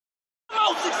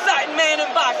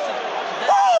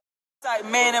Type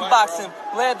man in boxing,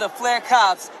 led the Flair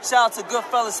Cops. Shout out to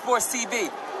Goodfellas Sports TV.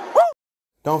 Woo!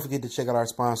 Don't forget to check out our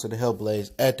sponsor, The Health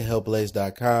Blaze, at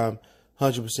thehealthblaze.com.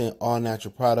 100% all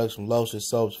natural products from lotions,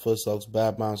 soaps, foot soaks,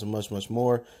 bath bombs, and much, much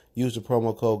more. Use the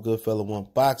promo code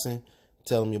Goodfella1Boxing.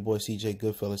 Tell them your boy CJ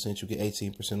Goodfella sent you. Get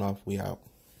 18% off. We out.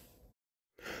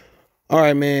 All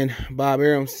right, man. Bob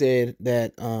Arum said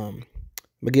that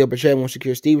Miguel Berchelt wants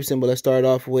Shakur Stevenson, but let's start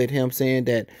off with him saying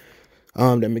that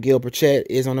Miguel Berchelt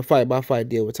is on a fight-by-fight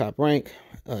deal with Top Rank.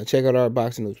 Check out our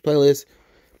Boxing News playlist.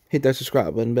 Hit that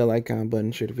subscribe button, bell icon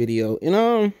button, share the video.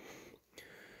 And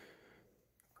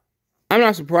I'm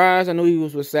not surprised. I knew he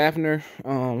was with Safner.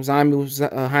 Jaime was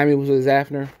with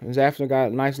Zafner. And Zafner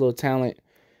got a nice little talent.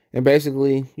 And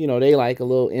basically, you know, they like a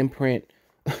little imprint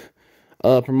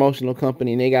promotional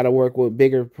company. And they got to work with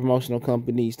bigger promotional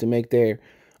companies to make their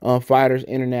fighters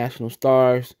international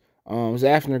stars.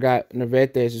 Zafner got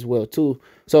Navarrete as well, too.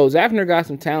 So Zafner got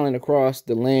some talent across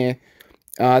the land.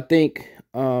 I think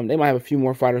they might have a few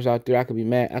more fighters out there. I could be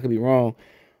mad. I could be wrong.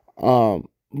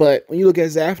 But when you look at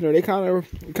Zafner, they kind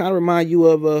of remind you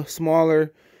of a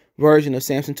smaller version of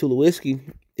Samson Tulowitzki.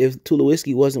 If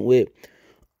Tulowitzki wasn't with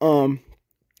Al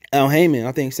Heyman,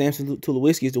 I think Samson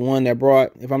Tulowitzki is the one that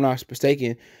brought, if I'm not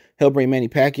mistaken, helped bring Manny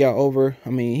Pacquiao over.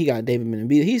 I mean, he got David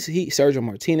Benavidez. He Sergio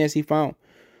Martinez he found.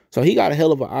 So he got a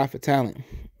hell of an eye for talent.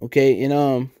 Okay,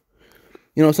 and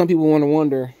you know, some people want to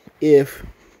wonder if,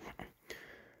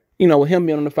 you know, with him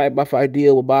being on the fight-by-fight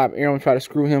deal with Bob Arum, try to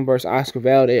screw him versus Oscar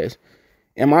Valdez.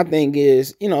 And my thing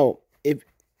is, you know, I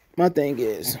don't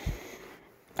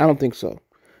think so.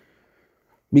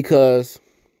 Because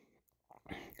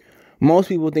most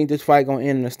people think this fight going to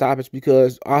end in a stoppage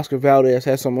because Oscar Valdez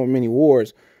has so many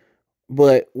wars.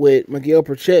 But with Miguel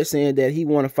Berchelt saying that he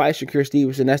want to fight Shakur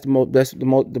Stevenson, that's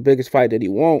the biggest fight that he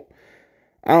won't.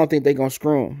 I don't think they're going to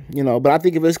screw him, you know. But I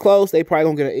think if it's close, they probably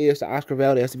going to get an edge to Oscar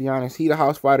Valdez, to be honest. He the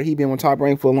house fighter. He been on Top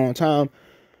Rank for a long time.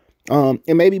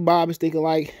 And maybe Bob is thinking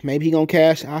like, maybe he going to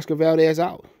cash Oscar Valdez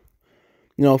out.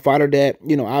 You know, a fighter that,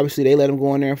 you know, obviously they let him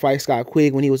go in there and fight Scott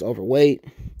Quigg when he was overweight.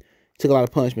 Took a lot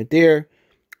of punishment there.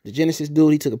 The Genesis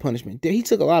dude, he took a punishment there. He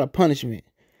took a lot of punishment.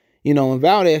 You know, and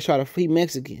Valdez he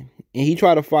Mexican. And he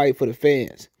tried to fight for the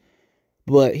fans.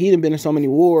 But he done been in so many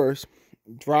wars,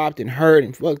 dropped and hurt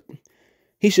and fucked.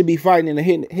 He should be fighting in a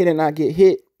hit and not get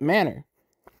hit manner.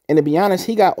 And to be honest,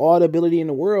 he got all the ability in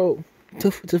the world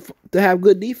to have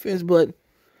good defense, but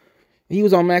he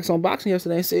was on Max on Boxing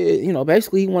yesterday and said, you know,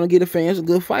 basically he want to get the fans a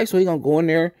good fight, so he gonna go in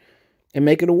there and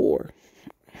make it a war.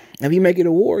 If he make it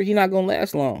a war, he not gonna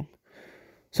last long.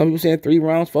 Some people saying 3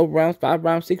 rounds, 4 rounds, 5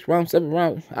 rounds, 6 rounds, 7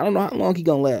 rounds. I don't know how long he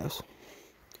gonna last.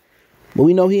 But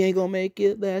we know he ain't gonna make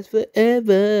it last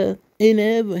forever and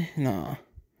ever. Nah.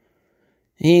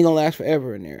 He ain't gonna last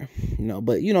forever in there. You know,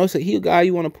 but you know, he a guy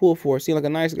you want to pull for. Seems like a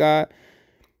nice guy,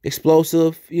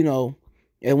 explosive, you know.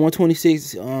 At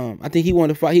 126, I think he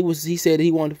wanted to fight. He said that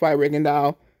he wanted to fight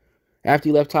Rigondeaux after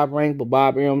he left Top Rank, but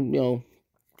Bob Arum, you know,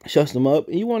 shuts him up.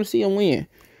 And you want to see him win.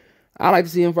 I like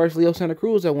to see him versus Leo Santa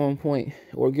Cruz at one point,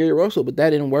 or Gary Russell, but that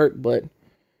didn't work. But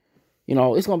you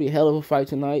know, it's gonna be a hell of a fight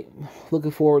tonight.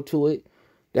 Looking forward to it.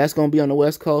 That's gonna be on the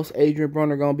West Coast. Adrian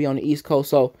Brunner gonna be on the East Coast.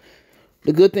 So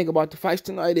the good thing about the fights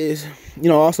tonight is, you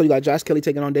know, also you got Josh Kelly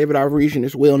taking on David Arverian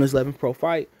as well in his 11th pro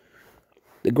fight.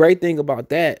 The great thing about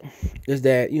that is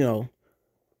that, you know,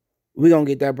 we're going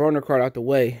to get that Broner card out the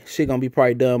way. Shit going to be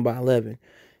probably done by 11.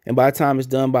 And by the time it's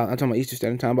done, I'm talking about Eastern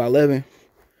Standard Time, by 11,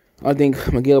 I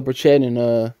think Miguel Berchelt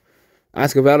and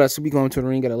Oscar Valdez will be going to the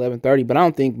ring at 11:30. But I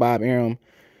don't think Bob Arum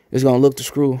is going to look to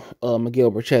screw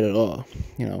Miguel Berchelt at all,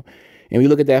 you know. And we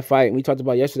look at that fight, and we talked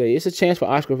about yesterday, it's a chance for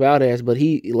Oscar Valdez, but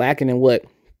he lacking in what?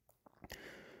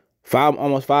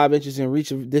 Almost 5 inches in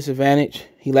reach of disadvantage.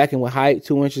 He lacking with height,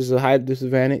 2 inches of height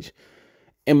disadvantage.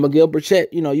 And Miguel Berchelt,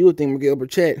 you know, you would think Miguel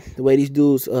Berchelt, the way these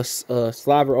dudes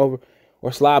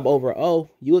slob over O,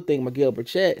 you would think Miguel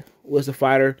Berchelt was the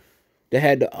fighter that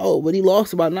had the O, but he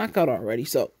lost by knockout already.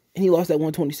 So, and he lost at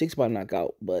 126 by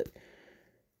knockout. But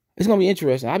it's going to be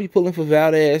interesting. I'll be pulling for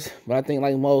Valdez, but I think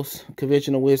like most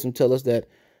conventional wisdom tell us that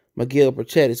Miguel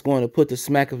Berchelt is going to put the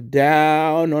smack of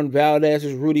down on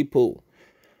Valdez's Rudy Pool.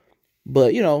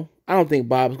 But, you know, I don't think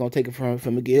Bob's going to take it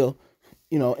from Miguel.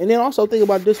 You know, and then also think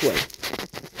about it this way.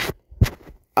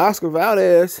 Oscar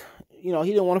Valdez, you know,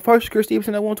 he didn't want to fight Shakur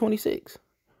Stevenson at 126.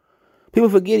 People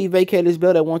forget he vacated his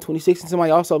belt at 126. And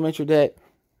somebody also mentioned that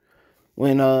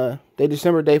when they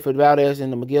December day for Valdez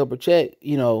and the Miguel Berchelt,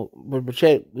 you know, when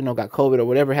Berchelt, you know, got COVID or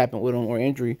whatever happened with him or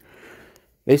injury,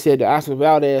 they said that Oscar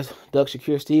Valdez ducked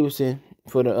Shakur Stevenson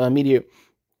for the immediate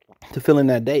to fill in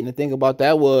that date. And the thing about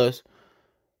that was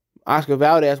Oscar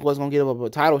Valdez wasn't going to give up a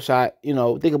title shot. You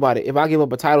know, think about it. If I give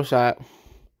up a title shot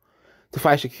to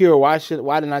fight Shakur,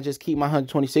 why didn't I just keep my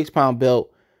 126-pound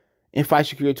belt and fight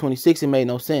Shakur at 26? It made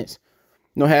no sense.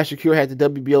 You know, had Shakur had the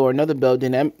WBO or another belt,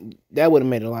 then that would have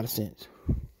made a lot of sense.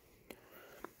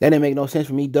 That didn't make no sense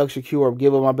for me, Doug Shakur,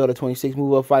 give up my belt at 26,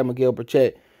 move up, fight Miguel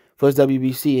Berchelt for his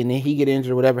WBC, and then he get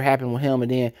injured, whatever happened with him,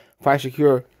 and then fight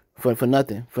Shakur for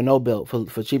nothing, for no belt,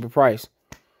 for cheaper price.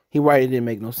 He right, it didn't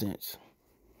make no sense.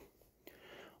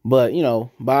 But, you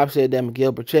know, Bob said that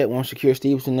Miguel Berchelt wants Shakur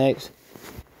Stevenson next.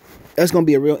 That's going to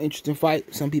be a real interesting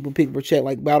fight. Some people pick Berchelt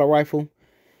like battle rifle.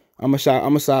 I'm a side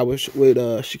with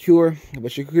Shakur,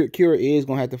 but Shakur is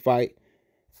going to have to fight.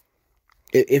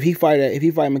 If he fight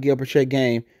Miguel Berchelt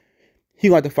game, he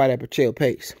going to have to fight at Berchelt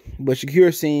pace. But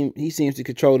Shakur seems to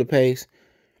control the pace.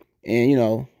 And, you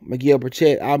know, Miguel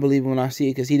Berchelt, I believe when I see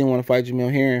it because he didn't want to fight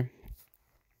Jamil Herring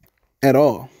at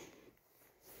all.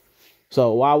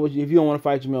 So why would you, if you don't want to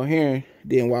fight Jamil Herring,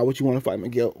 then why would you want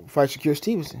to fight Shakur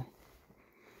Stevenson?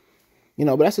 You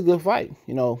know, but that's a good fight.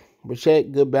 You know,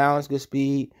 Berchelt, good balance, good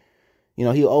speed. You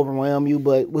know, he'll overwhelm you.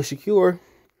 But with Shakur,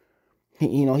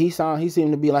 you know, he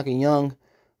seemed to be like a young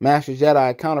Master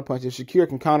Jedi counterpuncher. If Shakur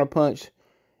can counterpunch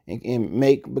and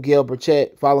make Miguel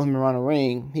Berchelt follow him around the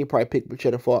ring, he'll probably pick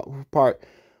Berchelt apart.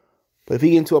 But if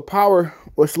he get into a power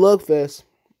or slugfest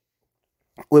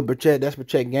with Berchelt, that's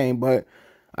Berchelt game. But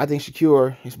I think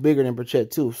Shakur is bigger than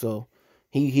Berchelt too, so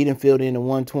he didn't field in the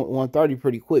 130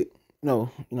 pretty quick. You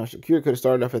know, Shakur could have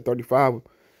started off at 35.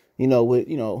 You know, with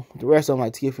the rest of them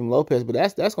like Teofimo Lopez, but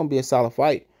that's gonna be a solid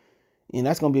fight, and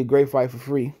that's gonna be a great fight for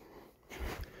free.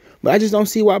 But I just don't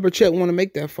see why Berchelt want to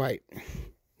make that fight.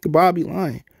 The Bobby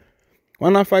lying. Why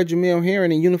not fight Jamil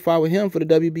Herring and unify with him for the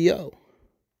WBO?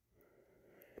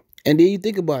 And then you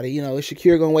think about it, you know, is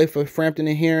Shakur gonna wait for Frampton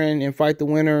and Herring and fight the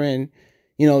winner in,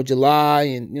 you know, July,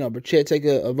 and, you know, Berchelt take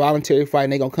a voluntary fight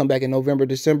and they're gonna come back in November,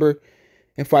 December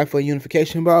and fight for a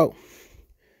unification bout?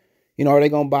 You know, are they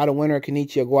gonna buy the winner of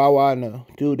Kenichi Ogawa and the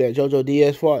dude that Jojo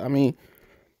Diaz fought? I mean,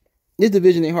 this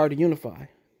division ain't hard to unify.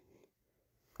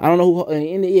 I don't know who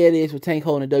in the end it is with Tank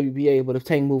holding the WBA, but if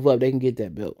Tank move up, they can get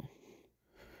that belt.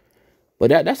 But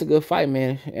that's a good fight,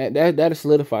 man. That'll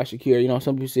solidify Shakur. You know,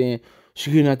 some people saying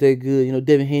Shakur not that good. You know,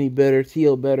 Devin Haney better,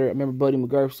 T.O. better. I remember Buddy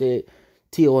McGurf said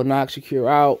T.O. will knock Shakur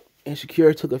out, and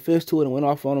Shakur took offense to it and went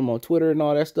off on him on Twitter and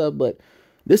all that stuff. But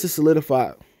this is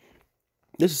solidified.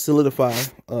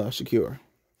 Shakur,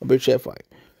 a Berchelt fight.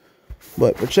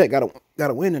 But Berchelt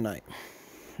gotta win tonight.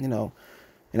 You know,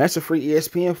 and that's a free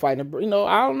ESPN fight. And, you know,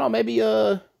 I don't know, maybe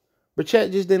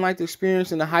Berchelt just didn't like the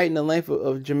experience and the height and the length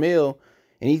of Jamil,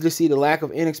 and he just see the lack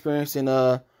of inexperience in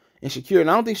Shakur. And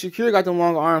I don't think Shakur got them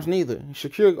longer arms neither.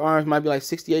 Shakur's arms might be like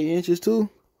 68 inches too.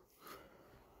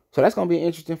 So that's gonna be an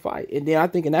interesting fight. And then I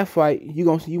think in that fight, you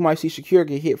might see Shakur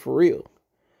get hit for real.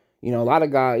 You know, a lot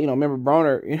of guys, you know, remember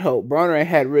Broner, Broner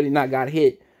had really not got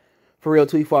hit for real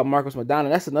till he fought Marcos Maidana.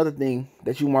 That's another thing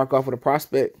that you mark off with a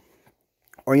prospect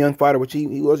or a young fighter, which he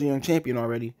was a young champion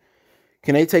already.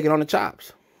 Can they take it on the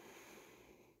chops?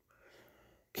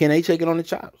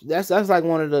 That's like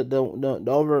one of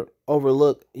the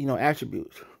overlooked, you know,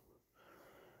 attributes.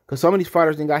 Because some of these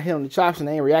fighters then got hit on the chops and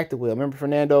they ain't reacted well. Remember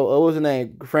what was his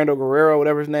name? Fernando Guerrero,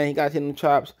 whatever his name. He got hit on the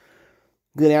chops.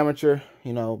 Good amateur.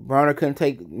 You know, Broner couldn't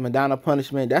take Madonna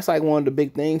punishment. That's like one of the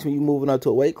big things when you're moving up to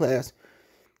a weight class.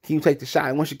 Can you take the shot?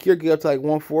 And once Shakur get up to like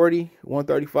 140,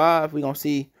 135, we're going to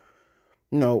see,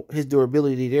 you know, his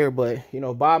durability there. But, you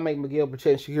know, Bob make Miguel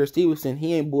Berchelt and Shakur Stevenson,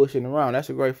 he ain't bullshitting around. That's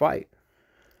a great fight.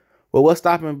 But what's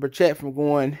stopping Berchelt from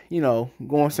going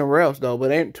somewhere else, though? But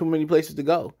there ain't too many places to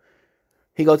go.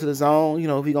 He go to the zone. You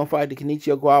know, if he going to fight the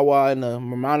Kenichi Ogawa and the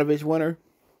Mamanovich winner,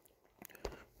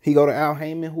 he go to Al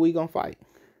Heyman, who he going to fight?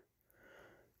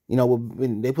 You know,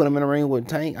 when they put him in a ring with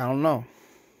Tank, I don't know.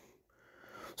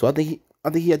 So I think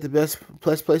he had the best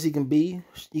place he can be.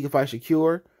 He can fight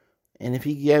Shakur. And if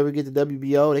he ever get the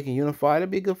WBO, they can unify. That'd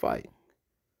be a good fight.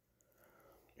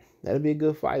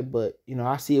 But, you know,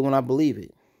 I see it when I believe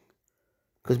it.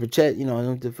 Because Berchelt, you know, I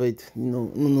don't defeat, no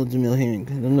Jamil Herring.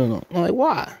 No. I'm like,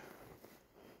 why?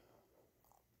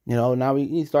 You know, now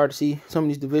we start to see some of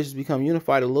these divisions become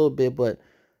unified a little bit, but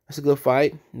that's a good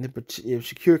fight. And if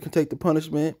Shakur can take the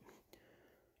punishment,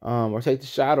 or take the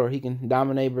shot, or he can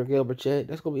dominate Miguel Berchelt,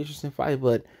 that's going to be an interesting fight.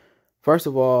 But first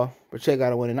of all, Berchelt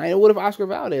got to win tonight. And what if Oscar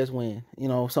Valdez win? You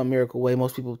know, some miracle way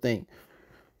most people think.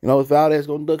 You know, is Valdez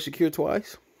going to duck Shakur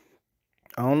twice?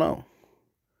 I don't know.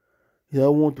 I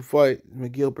want to fight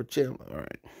Miguel Berchelt. All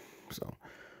right. So,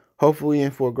 hopefully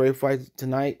in for a great fight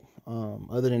tonight.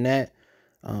 Other than that,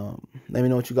 let me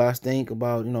know what you guys think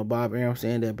about, you know, Bob Arum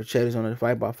saying that Berchelt is on a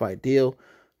fight-by-fight deal.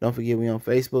 Don't forget we on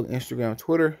Facebook, Instagram,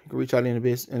 Twitter. You can reach out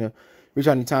reach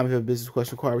out anytime if you have a business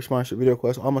question, card response, video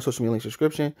request. All my social media links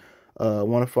description.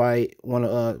 Want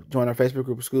to join our Facebook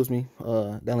group?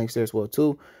 That link's there as well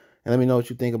too. And let me know what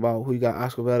you think about who you got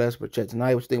Oscar Valdez, Berchelt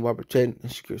tonight. What you think about Berchelt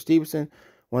and Shakur Stevenson?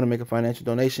 Want to make a financial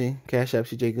donation? Cash App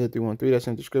CJ Good 313. That's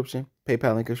in the description.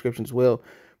 PayPal link in the description as well.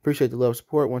 Appreciate the love and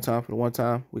support. One time for the one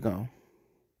time. We gone.